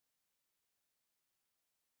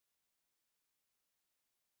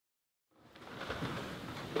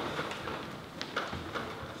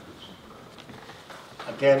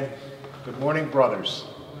Again, good morning, brothers.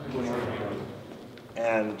 Good morning.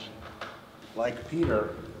 And like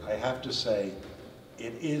Peter, I have to say,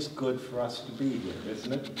 it is good for us to be here,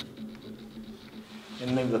 isn't it? In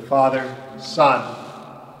the name of the Father, Son,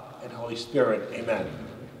 and Holy Spirit, amen.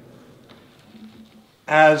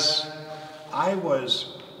 As I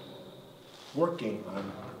was working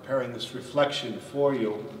on preparing this reflection for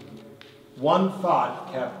you, one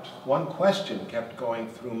question kept going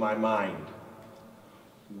through my mind.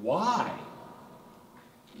 Why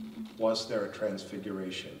was there a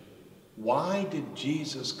transfiguration? Why did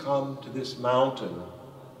Jesus come to this mountain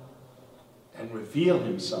and reveal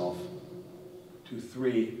himself to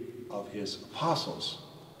 3 of his apostles?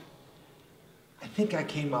 I think I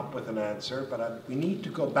came up with an answer, but we need to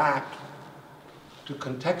go back to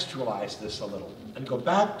contextualize this a little and go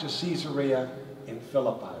back to Caesarea in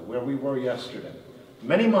Philippi, where we were yesterday,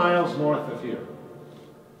 many miles north of here.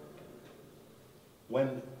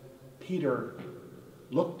 When Peter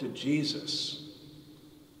looked at Jesus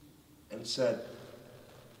and said,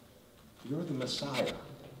 "You're the Messiah."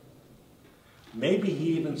 Maybe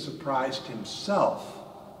he even surprised himself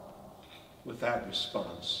with that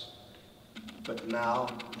response. But now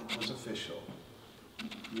it was official.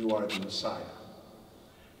 You are the Messiah.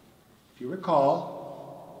 If you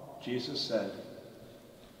recall, Jesus said,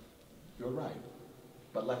 "You're right,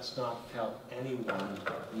 but let's not tell anyone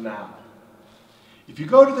now." If you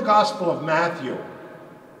go to the Gospel of Matthew,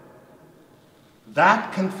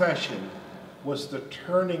 that confession was the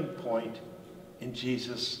turning point in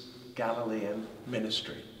Jesus' Galilean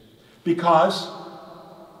ministry. Because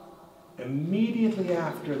immediately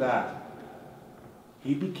after that,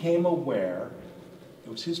 he became aware, it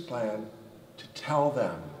was his plan, to tell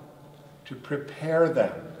them, to prepare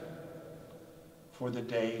them for the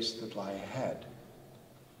days that lie ahead.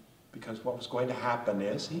 Because what was going to happen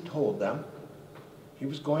is, he told them, he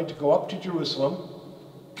was going to go up to Jerusalem.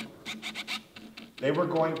 They were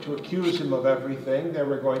going to accuse him of everything. They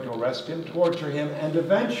were going to arrest him, torture him, and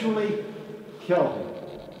eventually kill him.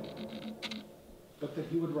 But that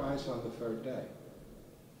he would rise on the 3rd day.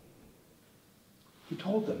 He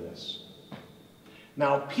told them this.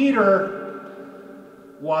 Now, Peter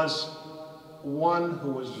was one who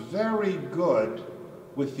was very good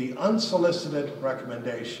with the unsolicited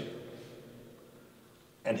recommendation.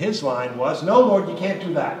 And his line was, "No, Lord, you can't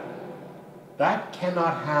do that. That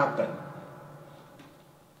cannot happen."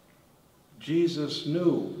 Jesus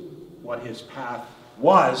knew what his path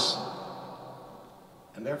was,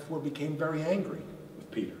 and therefore became very angry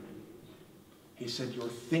with Peter. He said, "You're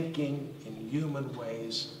thinking in human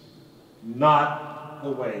ways, not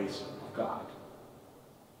the ways of God."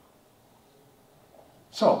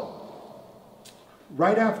 So,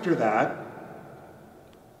 right after that,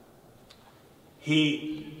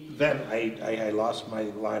 I lost my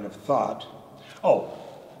line of thought.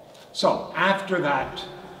 So after that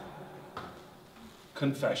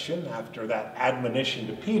confession, after that admonition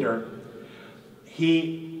to Peter,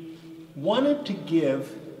 he wanted to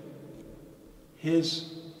give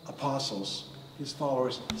his apostles, his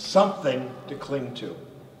followers, something to cling to.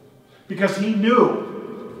 Because he knew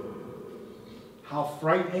how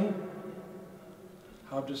frightening,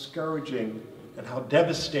 how discouraging, and how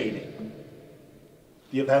devastating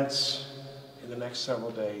the events in the next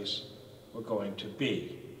several days were going to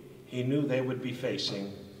be. He knew they would be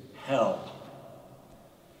facing hell.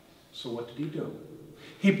 So what did he do?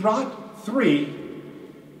 He brought 3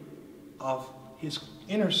 of his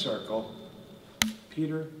inner circle,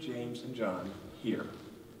 Peter, James, and John, here,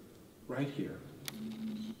 right here.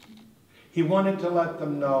 He wanted to let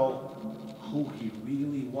them know who he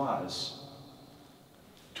really was,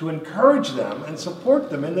 to encourage them and support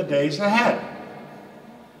them in the days ahead.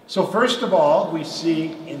 So first of all, we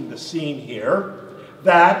see in the scene here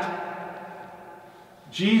that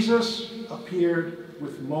Jesus appeared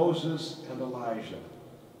with Moses and Elijah.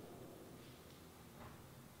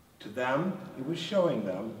 To them, he was showing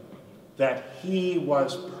them that he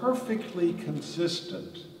was perfectly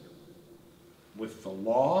consistent with the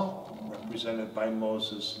law, represented by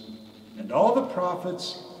Moses, and all the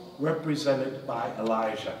prophets, represented by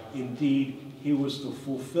Elijah. Indeed, he was the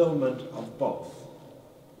fulfillment of both.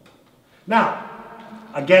 Now,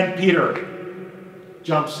 again, Peter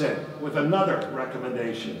jumps in with another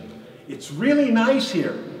recommendation. It's really nice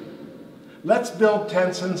here. Let's build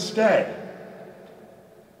tents and stay.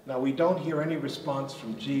 Now, we don't hear any response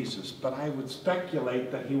from Jesus, but I would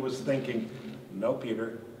speculate that he was thinking, "No,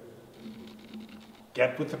 Peter,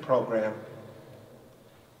 get with the program.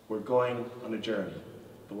 We're going on a journey,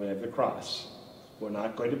 the way of the cross. We're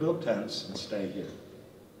not going to build tents and stay here."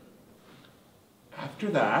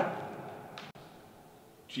 After that,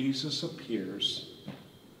 Jesus appears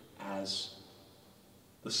as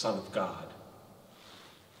the Son of God.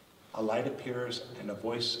 A light appears and a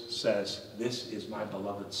voice says, "This is my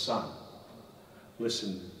beloved Son.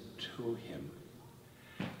 Listen to him."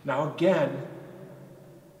 Now again,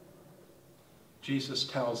 Jesus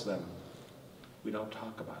tells them, we don't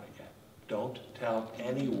talk about it yet. Don't tell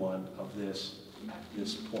anyone of this at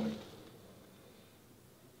this point.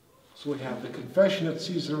 So we have the confession at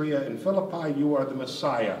Caesarea in Philippi, "You are the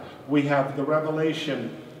Messiah." We have the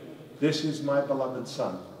revelation, "This is my beloved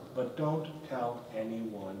Son." But don't tell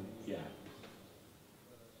anyone yet.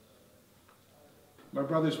 My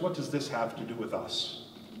brothers, what does this have to do with us?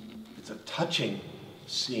 It's a touching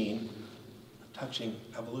scene, a touching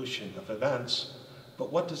evolution of events,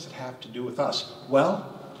 but what does it have to do with us?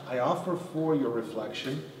 Well, I offer for your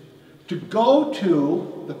reflection to go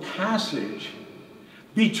to the passage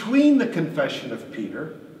between the confession of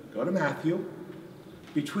Peter, go to Matthew,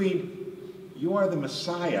 between "You are the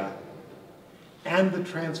Messiah" and the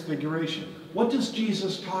Transfiguration. What does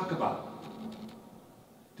Jesus talk about?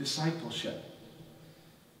 Discipleship.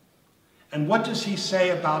 And what does he say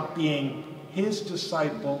about being his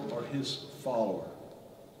disciple or his follower?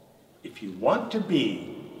 If you want to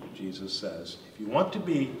be, Jesus says, if you want to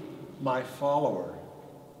be my follower,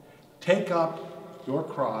 take up your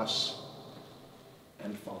cross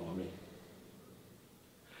and follow me.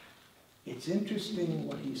 It's interesting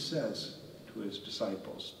what he says to his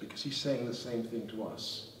disciples, because he's saying the same thing to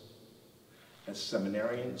us. As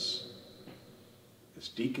seminarians, as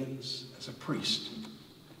deacons, as a priest,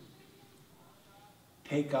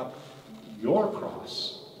 take up your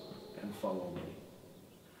cross and follow me.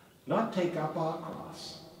 Not take up our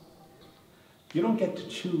cross. You don't get to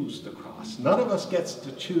choose the cross. None of us gets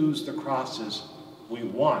to choose the crosses we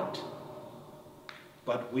want,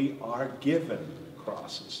 but we are given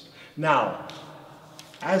crosses. Now,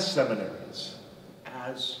 as seminarians,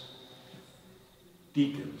 as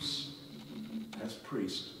deacons, as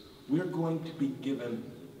priests, we're going to be given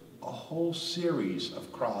a whole series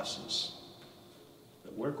of crosses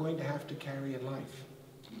that we're going to have to carry in life.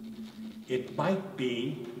 It might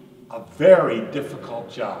be a very difficult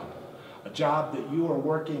job, a job that you are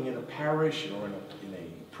working in a parish or in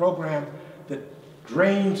a program that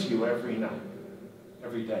drains you every night,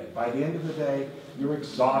 every day. By the end of the day, you're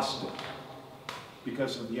exhausted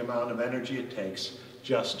because of the amount of energy it takes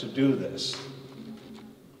just to do this.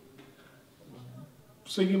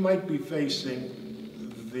 So you might be facing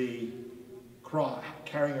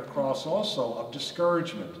carrying a cross also of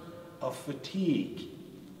discouragement, of fatigue,